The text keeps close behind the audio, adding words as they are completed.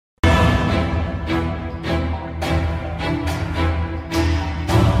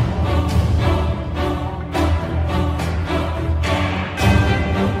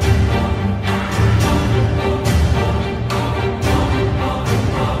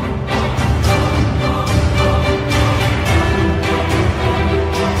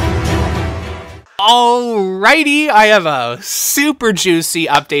Alrighty, I have a super juicy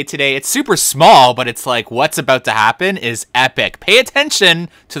update today. It's super small, but it's like what's about to happen is epic. Pay attention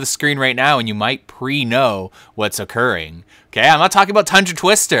to the screen right now and you might pre-know what's occurring. Okay, I'm not talking about Tundra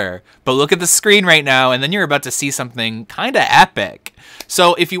Twister, but look at the screen right now and then you're about to see something kind of epic.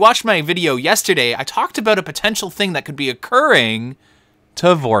 So if you watched my video yesterday, I talked about a potential thing that could be occurring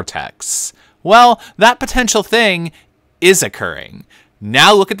to Vortex. Well, that potential thing is occurring.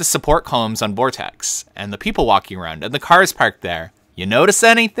 Now look at the support columns on Vortex and the people walking around and the cars parked there. You notice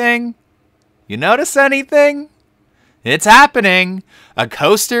anything? You notice anything? It's happening. A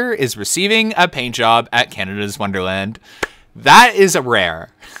coaster is receiving a paint job at Canada's Wonderland. That is a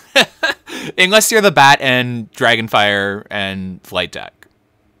rare. Unless you're the Bat and Dragonfire and Flight Deck.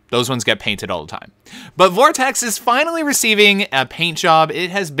 Those ones get painted all the time. But Vortex is finally receiving a paint job. It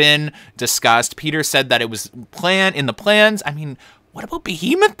has been discussed. Peter said that it was in the plans. I mean, what about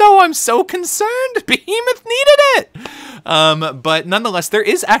Behemoth, though? I'm so concerned. Behemoth needed it. But nonetheless, there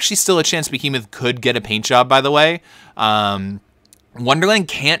is actually still a chance Behemoth could get a paint job, by the way. Wonderland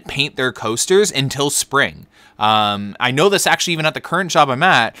can't paint their coasters until spring. I know this actually even at the current job I'm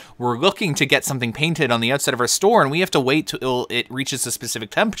at, we're looking to get something painted on the outside of our store and we have to wait till it reaches a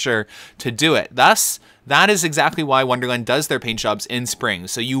specific temperature to do it. Thus, that is exactly why Wonderland does their paint jobs in spring.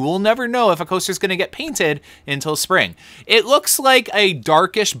 So you will never know if a coaster is going to get painted until spring. It looks like a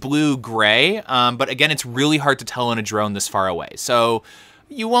darkish blue-gray, but again, it's really hard to tell on a drone this far away. So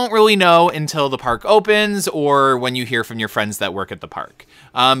you won't really know until the park opens or when you hear from your friends that work at the park.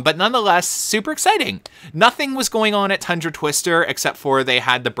 But nonetheless, super exciting. Nothing was going on at Tundra Twister except for they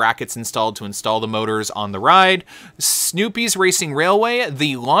had the brackets installed to install the motors on the ride. Snoopy's Racing Railway,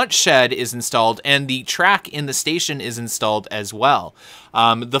 the launch shed is installed and the track in the station is installed as well.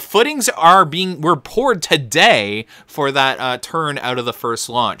 The footings were poured today for that turn out of the first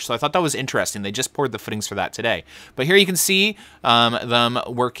launch. So I thought that was interesting. They just poured the footings for that today. But here you can see them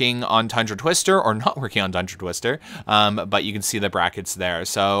working on Tundra Twister, or not working on Tundra Twister, but you can see the brackets there.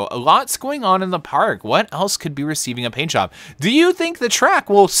 So a lot's going on in the park. What else could be receiving a paint job? Do you think the track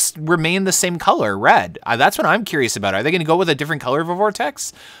will remain the same color, red? That's what I'm curious about. Are they going to go with a different color of a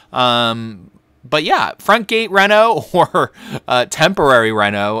Vortex? But yeah, front gate reno or temporary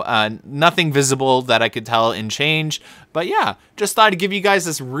reno, nothing visible that I could tell in change. But yeah, just thought I'd give you guys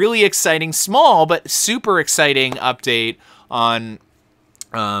this really exciting, small but super exciting update on,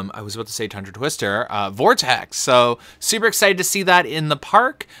 I was about to say Tundra Twister, Vortex. So super excited to see that in the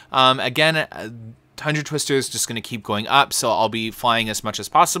park. Again, Tundra Twister is just going to keep going up, so I'll be flying as much as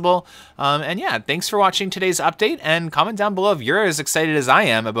possible. And yeah, thanks for watching today's update, and comment down below if you're as excited as I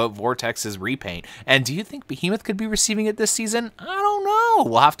am about Vortex's repaint. And do you think Behemoth could be receiving it this season? I don't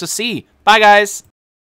know. We'll have to see. Bye, guys.